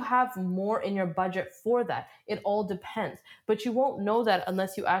 Maybe you have more in your budget for that. It all depends. But you won't know that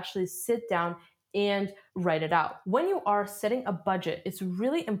unless you actually sit down and write it out. When you are setting a budget, it's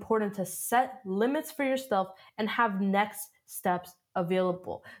really important to set limits for yourself and have next steps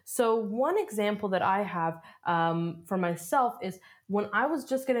available. So one example that I have for myself is when I was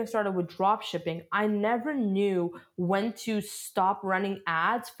just getting started with drop shipping, I never knew when to stop running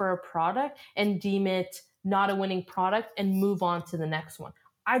ads for a product and deem it not a winning product and move on to the next one.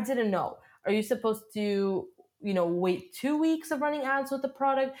 I didn't know. Are you supposed to wait 2 weeks of running ads with the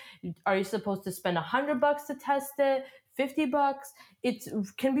product? Are you supposed to spend $100 to test it? $50? It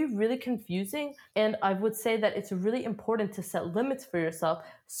can be really confusing. And I would say that it's really important to set limits for yourself.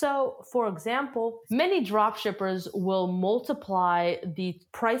 So for example, many dropshippers will multiply the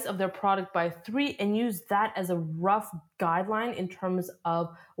price of their product by 3 and use that as a rough guideline in terms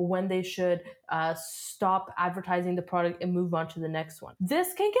of when they should stop advertising the product and move on to the next one.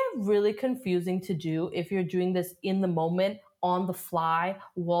 This can get really confusing to do if you're doing this in the moment, on the fly,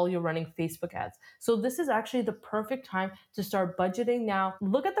 while you're running Facebook ads. So this is actually the perfect time to start budgeting now.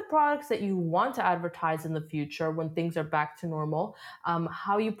 Look at the products that you want to advertise in the future when things are back to normal,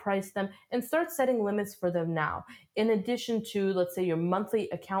 how you price them, and start setting limits for them now. In addition to, let's say, your monthly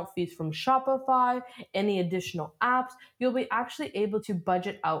account fees from Shopify, any additional apps, you'll be actually able to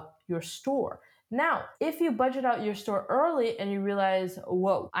budget out your store. Now, if you budget out your store early and you realize,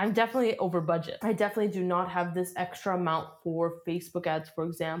 whoa, I'm definitely over budget. I definitely do not have this extra amount for Facebook ads, for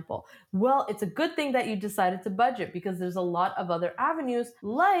example. Well, it's a good thing that you decided to budget because there's a lot of other avenues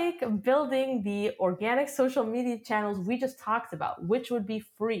like building the organic social media channels we just talked about, which would be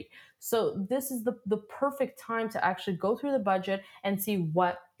free. So this is the perfect time to actually go through the budget and see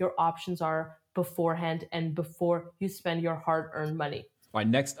what your options are beforehand and before you spend your hard-earned money. All right,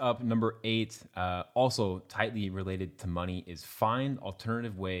 next up, number 8, also tightly related to money, is find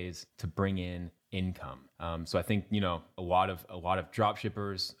alternative ways to bring in income. So I think, a lot of drop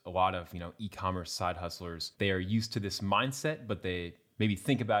shippers, a lot of, e-commerce side hustlers, they are used to this mindset, but they maybe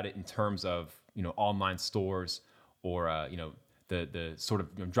think about it in terms of, online stores or, the sort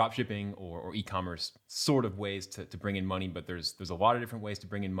of drop shipping or e-commerce sort of ways to bring in money. But there's a lot of different ways to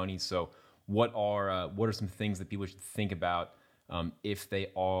bring in money. So what are some things that people should think about if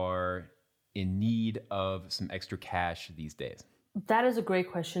they are in need of some extra cash these days? That is a great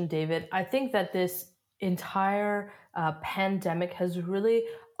question, David. I think that this entire pandemic has really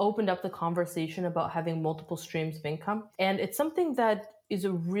opened up the conversation about having multiple streams of income. And it's something that is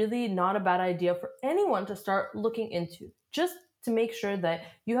a really not a bad idea for anyone to start looking into, just to make sure that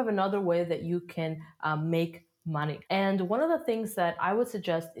you have another way that you can make money. And one of the things that I would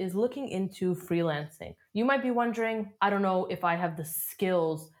suggest is looking into freelancing. You might be wondering, I don't know if I have the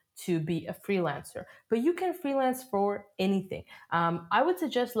skills to be a freelancer, but you can freelance for anything. I would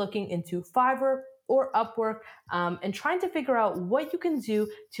suggest looking into Fiverr or Upwork and trying to figure out what you can do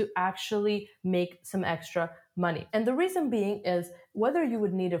to actually make some extra money. And the reason being is whether you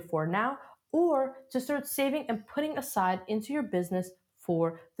would need it for now or to start saving and putting aside into your business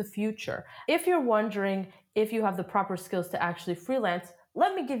for the future. If you're wondering if you have the proper skills to actually freelance,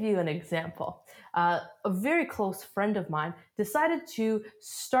 let me give you an example. A very close friend of mine decided to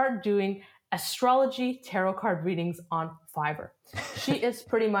start doing astrology tarot card readings on Fiverr. She is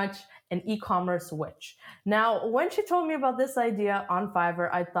pretty much an e-commerce witch. Now, when she told me about this idea on Fiverr,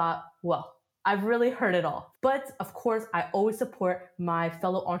 I thought, well, I've really heard it all. But of course, I always support my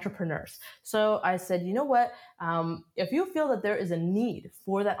fellow entrepreneurs. So I said, you know what? If you feel that there is a need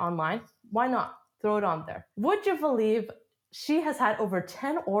for that online, why not throw it on there? Would you believe she has had over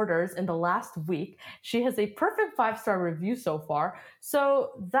 10 orders in the last week? She has a perfect 5-star review so far.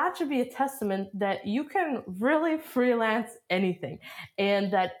 So that should be a testament that you can really freelance anything.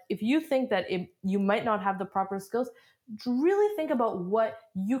 And that if you think that you might not have the proper skills, really think about what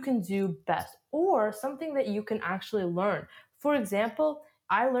you can do best or something that you can actually learn. For example,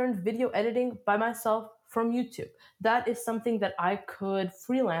 I learned video editing by myself from YouTube. That is something that I could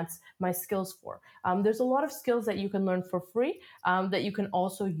freelance my skills for. There's a lot of skills that you can learn for free that you can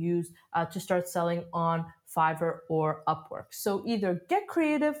also use to start selling on Fiverr or Upwork. So either get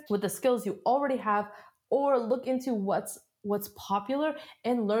creative with the skills you already have or look into what's popular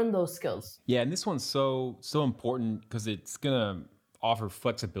and learn those skills. Yeah, and this one's so important because it's gonna offer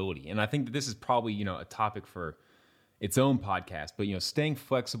flexibility. And I think that this is probably, a topic for its own podcast, but staying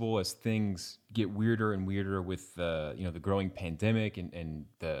flexible as things get weirder and weirder with the growing pandemic and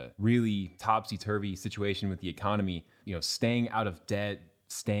the really topsy-turvy situation with the economy, staying out of debt,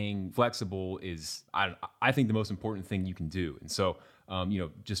 staying flexible is I think the most important thing you can do. And so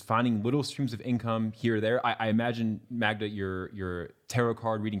just finding little streams of income here or there. I imagine, Magda, your tarot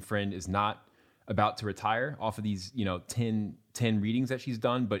card reading friend is not about to retire off of these 10 readings that she's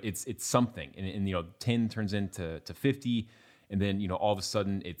done, but it's something, and 10 turns into 50, and then all of a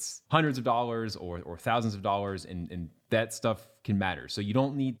sudden it's hundreds of dollars or thousands of dollars, and that stuff can matter. So you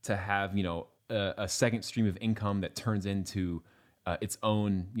don't need to have a second stream of income that turns into its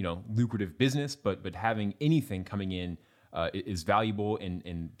own lucrative business, but having anything coming in is valuable,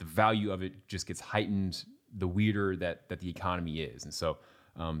 and the value of it just gets heightened the weirder that the economy is. And so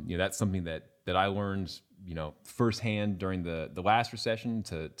that's something that I learned firsthand during the last recession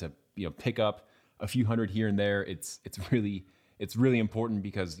to pick up a few hundred here and there. It's really important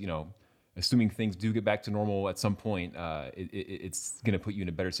because assuming things do get back to normal at some point, it's going to put you in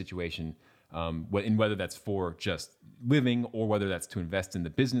a better situation, and whether that's for just living or whether that's to invest in the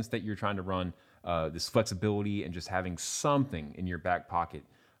business that you're trying to run. This flexibility and just having something in your back pocket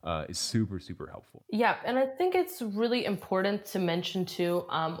is super, super helpful. Yeah, and I think it's really important to mention too.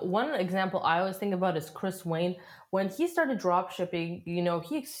 One example I always think about is Chris Wayne. When he started drop shipping,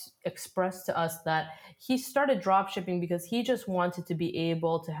 he expressed to us that he started drop shipping because he just wanted to be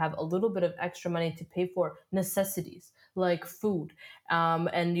able to have a little bit of extra money to pay for necessities like food,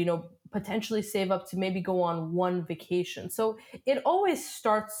 and potentially save up to maybe go on one vacation. So it always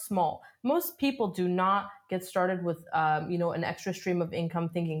starts small. Most people do not get started with, an extra stream of income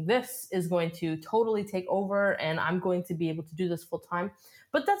thinking this is going to totally take over and I'm going to be able to do this full time.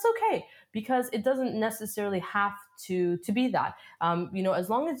 But that's okay because it doesn't necessarily have to be that. As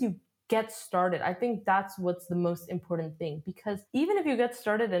long as you get started. I think that's what's the most important thing, because even if you get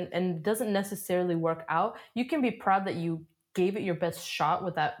started and it doesn't necessarily work out, you can be proud that you gave it your best shot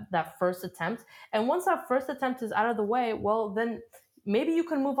with that first attempt. And once that first attempt is out of the way, well, then maybe you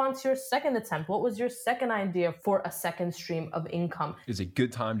can move on to your second attempt. What was your second idea for a second stream of income? It's a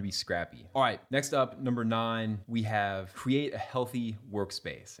good time to be scrappy. All right, next up, number 9, we have create a healthy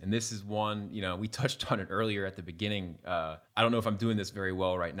workspace. And this is one, we touched on it earlier at the beginning. I don't know if I'm doing this very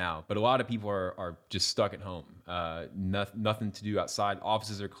well right now, but a lot of people are just stuck at home. Nothing to do outside.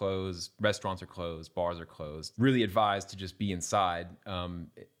 Offices are closed, restaurants are closed, bars are closed. Really advised to just be inside.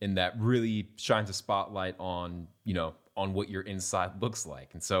 And that really shines a spotlight on what your inside looks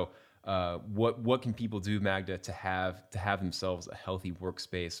like. And so what can people do, Magda, to have themselves a healthy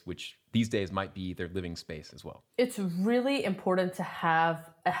workspace, which these days might be their living space as well? It's really important to have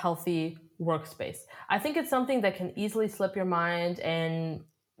a healthy workspace. I think it's something that can easily slip your mind, and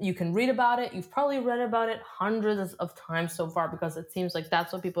you can read about it. You've probably read about it hundreds of times so far because it seems like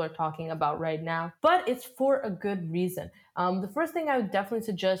that's what people are talking about right now. But it's for a good reason. The first thing I would definitely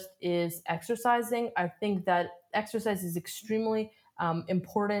suggest is exercising. I think that exercise is extremely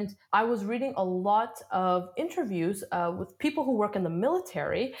important. I was reading a lot of interviews with people who work in the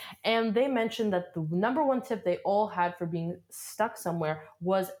military, and they mentioned that the number one tip they all had for being stuck somewhere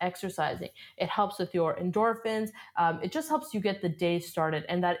was exercising. It helps with your endorphins. It just helps you get the day started,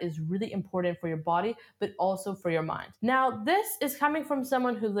 and that is really important for your body, but also for your mind. Now, this is coming from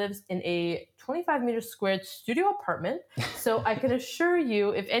someone who lives in a 25 meter squared studio apartment, so I can assure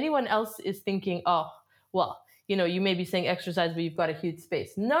you, if anyone else is thinking, oh, well, you may be saying exercise, but you've got a huge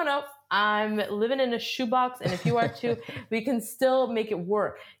space. No, I'm living in a shoebox. And if you are too, we can still make it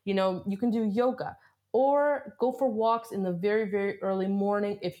work. You can do yoga or go for walks in the very, very early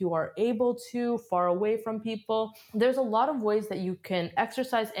morning if you are able to, far away from people. There's a lot of ways that you can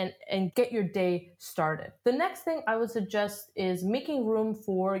exercise and get your day started. The next thing I would suggest is making room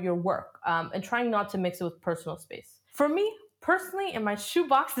for your work and trying not to mix it with personal space. For me, personally, in my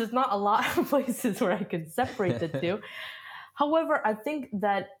shoebox, there's not a lot of places where I can separate the two. However, I think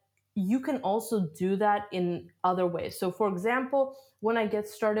that you can also do that in other ways. So for example, when I get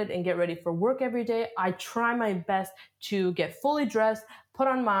started and get ready for work every day, I try my best to get fully dressed, put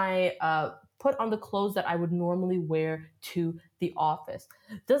on the clothes that I would normally wear to the office.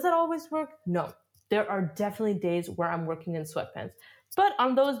 Does that always work? No. There are definitely days where I'm working in sweatpants. But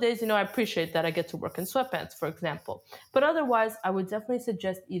on those days, I appreciate that I get to work in sweatpants, for example. But otherwise, I would definitely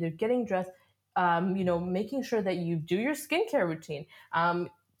suggest either getting dressed, making sure that you do your skincare routine,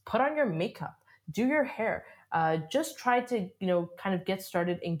 put on your makeup, do your hair. Just try to, kind of get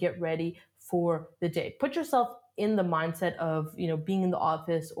started and get ready for the day. Put yourself in the mindset of, being in the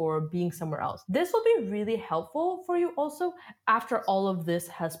office or being somewhere else. This will be really helpful for you also after all of this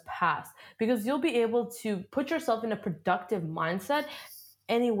has passed, because you'll be able to put yourself in a productive mindset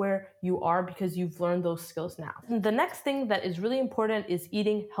anywhere you are because you've learned those skills now. The next thing that is really important is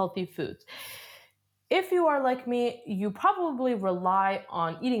eating healthy foods. If you are like me, you probably rely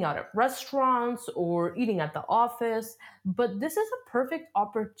on eating out at restaurants or eating at the office, but this is a perfect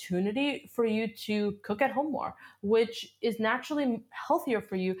opportunity for you to cook at home more, which is naturally healthier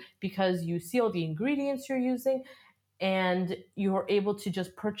for you because you see all the ingredients you're using and you're able to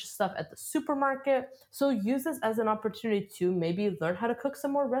just purchase stuff at the supermarket. So use this as an opportunity to maybe learn how to cook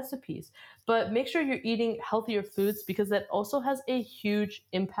some more recipes, but make sure you're eating healthier foods because that also has a huge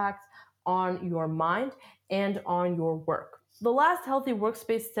impact on your mind and on your work. The last healthy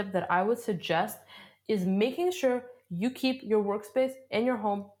workspace tip that I would suggest is making sure you keep your workspace and your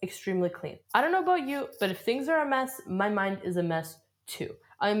home extremely clean. I don't know about you, but if things are a mess, my mind is a mess too.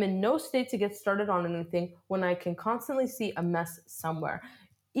 I am in no state to get started on anything when I can constantly see a mess somewhere.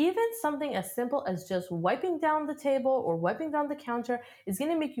 Even something as simple as just wiping down the table or wiping down the counter is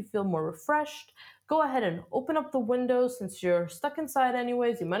going to make you feel more refreshed. Go ahead and open up the windows since you're stuck inside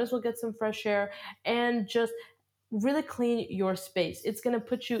anyways. You might as well get some fresh air and just really clean your space. It's going to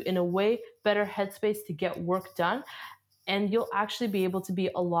put you in a way better headspace to get work done, and you'll actually be able to be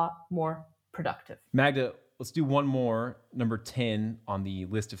a lot more productive. Magda, let's do one more, number 10 on the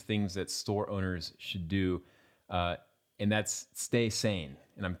list of things that store owners should do, and that's stay sane.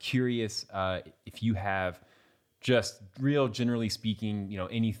 And I'm curious if you have just real, generally speaking,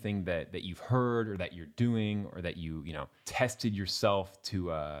 anything that you've heard or that you're doing or that you tested yourself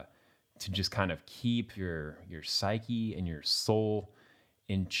to to just kind of keep your psyche and your soul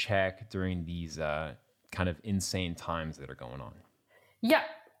in check during these kind of insane times that are going on? Yeah,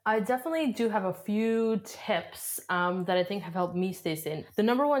 I definitely do have a few tips that I think have helped me stay sane. The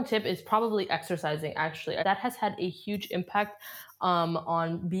number one tip is probably exercising, actually. That has had a huge impact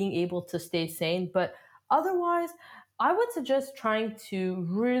on being able to stay sane. But otherwise, I would suggest trying to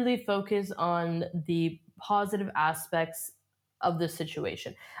really focus on the positive aspects of the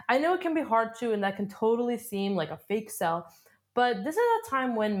situation. I know it can be hard to, and that can totally seem like a fake sell, but this is a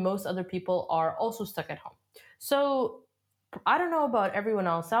time when most other people are also stuck at home. So I don't know about everyone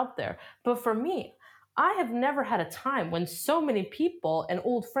else out there, but for me, I have never had a time when so many people and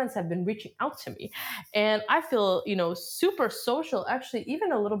old friends have been reaching out to me. And I feel, super social, actually,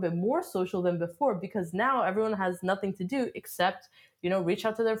 even a little bit more social than before, because now everyone has nothing to do except, reach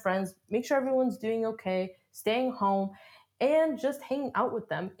out to their friends, make sure everyone's doing okay, staying home, and just hanging out with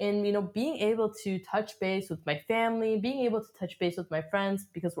them, and being able to touch base with my family, being able to touch base with my friends,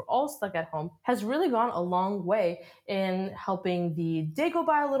 because we're all stuck at home, has really gone a long way in helping the day go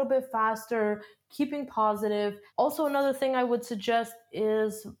by a little bit faster, keeping positive. Also, another thing I would suggest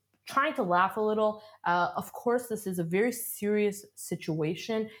is trying to laugh a little. Of course, this is a very serious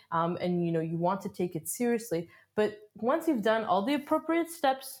situation, and you want to take it seriously, but once you've done all the appropriate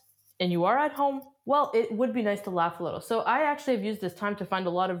steps and you are at home, well, it would be nice to laugh a little. So I actually have used this time to find a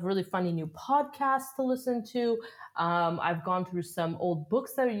lot of really funny new podcasts to listen to. I've gone through some old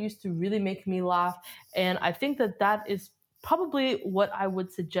books that used to really make me laugh. And I think that is probably what I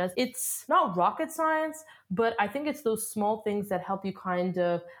would suggest. It's not rocket science, but I think it's those small things that help you kind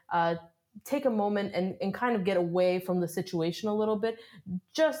of take a moment and kind of get away from the situation a little bit,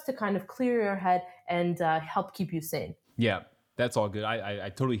 just to kind of clear your head and help keep you sane. Yeah. That's all good. I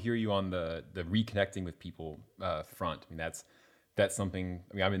totally hear you on the reconnecting with people front. I mean, that's something.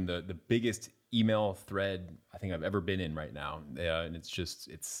 I mean, I'm in the biggest email thread I think I've ever been in right now, and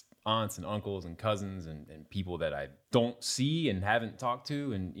it's aunts and uncles and cousins and people that I don't see and haven't talked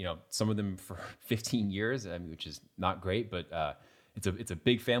to, and some of them for 15 years, which is not great, but it's a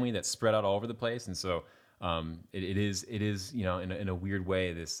big family that's spread out all over the place, and so. It is, in a weird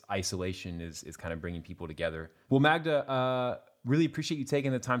way, this isolation is kind of bringing people together. Well, Magda, really appreciate you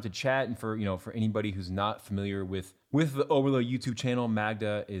taking the time to chat. And for anybody who's not familiar with the Oberlo YouTube channel,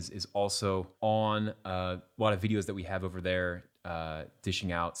 Magda is also on a lot of videos that we have over there,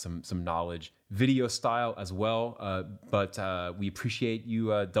 dishing out some knowledge, video style as well. But we appreciate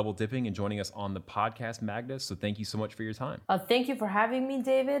you double dipping and joining us on the podcast, Magda. So thank you so much for your time. Thank you for having me,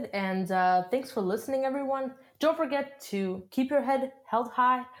 David. And thanks for listening, everyone. Don't forget to keep your head held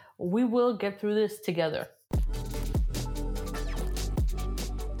high. We will get through this together.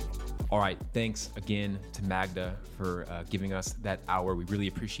 All right, thanks again to Magda for giving us that hour. We really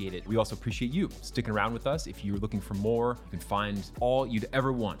appreciate it. We also appreciate you sticking around with us. If you're looking for more, you can find all you'd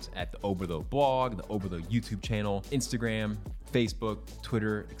ever want at the Oberlo blog, the Oberlo YouTube channel, Instagram, Facebook,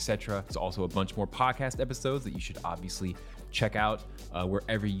 Twitter, etc. There's also a bunch more podcast episodes that you should obviously check out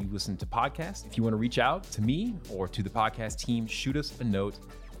wherever you listen to podcasts. If you want to reach out to me or to the podcast team, shoot us a note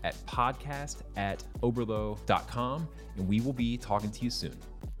at podcast@oberlo.com, and we will be talking to you soon.